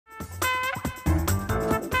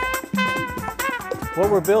What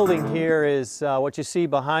we're building here is, what you see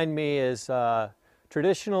behind me is a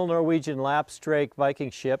traditional Norwegian lapstrake Viking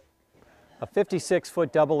ship, a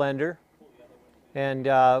 56-foot double-ender. And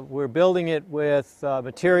we're building it with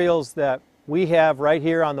materials that we have right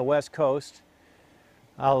here on the west coast.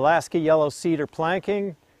 Alaska yellow cedar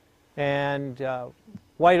planking and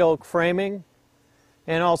white oak framing,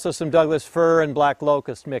 and also some Douglas fir and black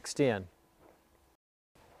locust mixed in.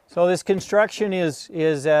 So this construction is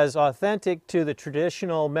as authentic to the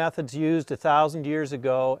traditional methods used 1,000 years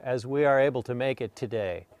ago as we are able to make it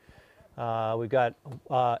today. We've got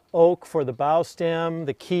oak for the bow stem,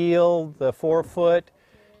 the keel, the forefoot,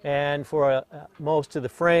 and for most of the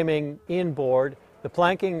framing inboard. The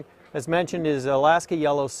planking, as mentioned, is Alaska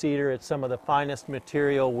yellow cedar. It's some of the finest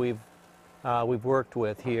material we've worked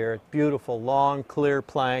with here. Beautiful, long, clear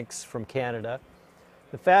planks from Canada.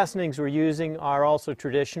 The fastenings we're using are also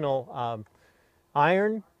traditional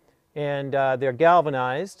iron, and they're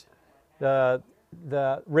galvanized. The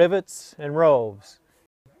rivets and roves.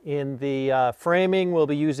 In the framing, we'll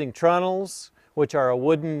be using trunnels, which are a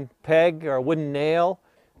wooden peg or a wooden nail.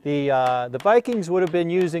 The Vikings would have been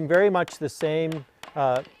using very much the same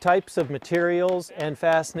types of materials and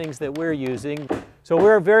fastenings that we're using. So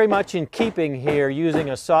we're very much in keeping here,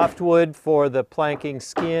 using a softwood for the planking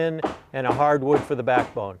skin and a hardwood for the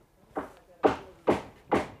backbone.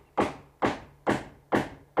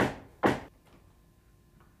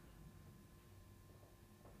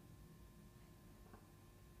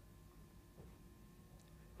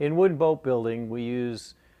 In wood boat building, we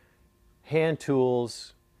use hand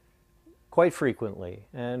tools quite frequently,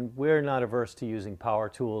 and we're not averse to using power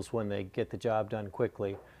tools when they get the job done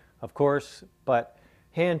quickly, of course, but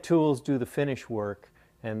hand tools do the finish work,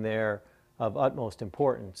 and they're of utmost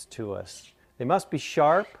importance to us. They must be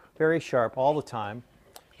sharp, very sharp all the time,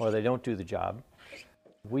 or they don't do the job.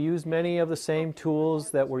 We use many of the same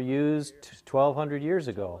tools that were used 1,200 years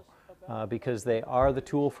ago because they are the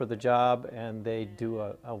tool for the job, and they do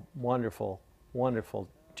a wonderful, wonderful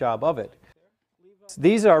job of it.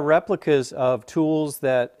 These are replicas of tools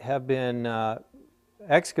that have been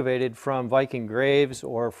excavated from Viking graves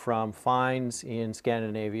or from finds in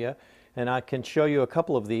Scandinavia, and I can show you a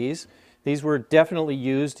couple of these. These were definitely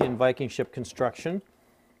used in Viking ship construction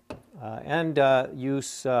and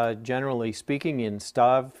use, generally speaking, in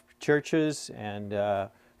stave churches and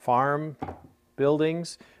farm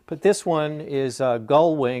buildings. But this one is a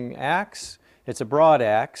gull wing axe. It's a broad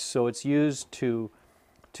axe, so it's used to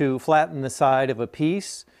flatten the side of a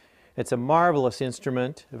piece. It's a marvelous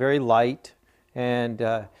instrument, very light,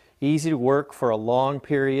 and easy to work for a long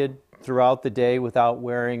period throughout the day without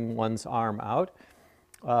wearing one's arm out.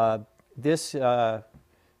 This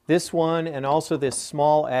one and also this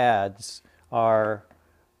small adze are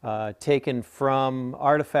taken from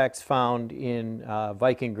artifacts found in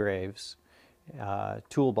Viking graves,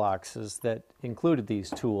 toolboxes that included these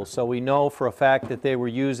tools. So we know for a fact that they were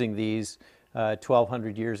using these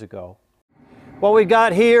 1,200 years ago. What we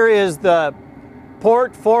got here is the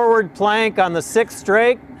port forward plank on the 6th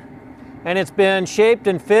strake, and it's been shaped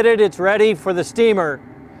and fitted. It's ready for the steamer.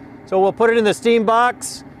 So we'll put it in the steam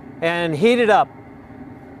box and heat it up.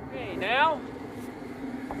 Okay, now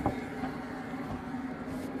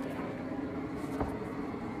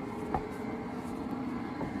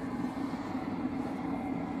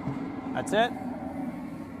that's it.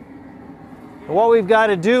 What we've got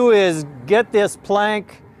to do is get this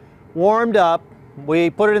plank warmed up. We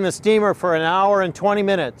put it in the steamer for 1 hour and 20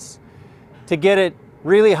 minutes to get it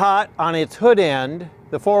really hot on its hood end,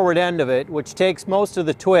 the forward end of it, which takes most of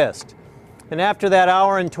the twist. And after that 1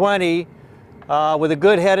 hour and 20, with a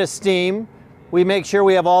good head of steam, we make sure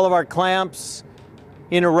we have all of our clamps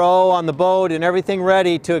in a row on the boat and everything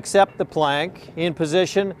ready to accept the plank in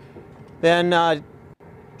position. Then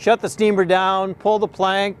shut the steamer down, pull the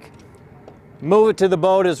plank, move it to the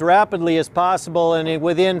boat as rapidly as possible, and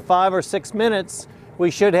within 5 or 6 minutes,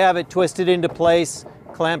 we should have it twisted into place,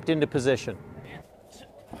 clamped into position. Is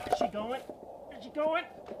she going? Is she going?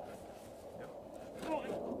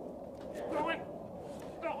 Going. Going.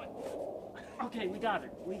 Going. Okay, we got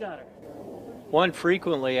her. We got her. One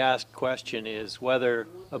frequently asked question is whether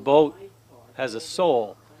a boat has a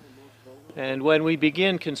soul. And when we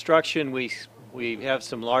begin construction, we have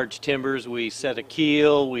some large timbers. We set a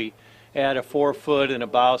keel, we add a forefoot and a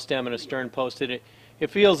bow stem and a stern post in it. It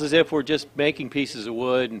feels as if we're just making pieces of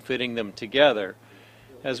wood and fitting them together.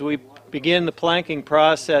 As we begin the planking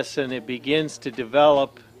process and it begins to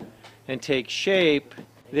develop and take shape,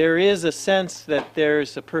 there is a sense that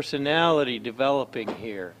there's a personality developing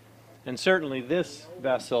here. And certainly this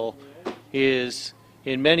vessel is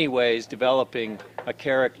in many ways developing a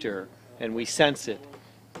character and we sense it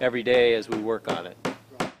every day as we work on it.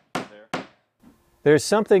 There's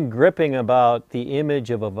something gripping about the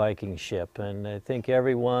image of a Viking ship, and I think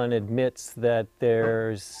everyone admits that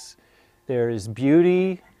there's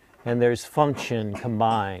beauty and there's function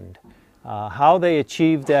combined. How they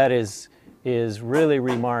achieved that is really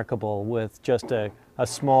remarkable with just a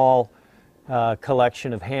small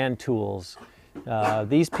collection of hand tools.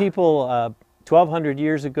 These people, 1,200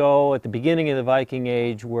 years ago, at the beginning of the Viking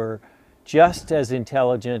Age, were just as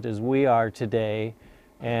intelligent as we are today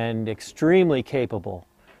and extremely capable.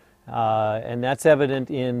 And that's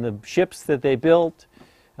evident in the ships that they built,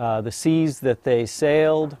 the seas that they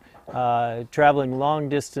sailed, traveling long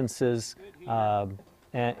distances, and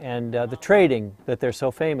the trading that they're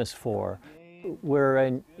so famous for.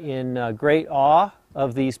 We're in great awe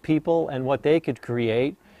of these people and what they could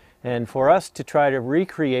create, and for us to try to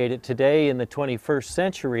recreate it today in the 21st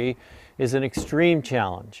century is an extreme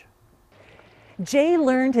challenge. Jay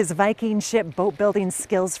learned his Viking ship boat building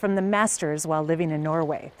skills from the masters while living in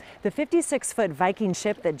Norway. The 56-foot Viking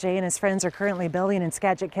ship that Jay and his friends are currently building in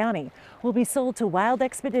Skagit County will be sold to wild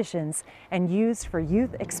expeditions and used for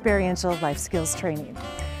youth experiential life skills training.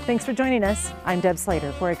 Thanks for joining us. I'm Deb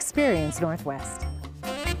Slater for Experience Northwest.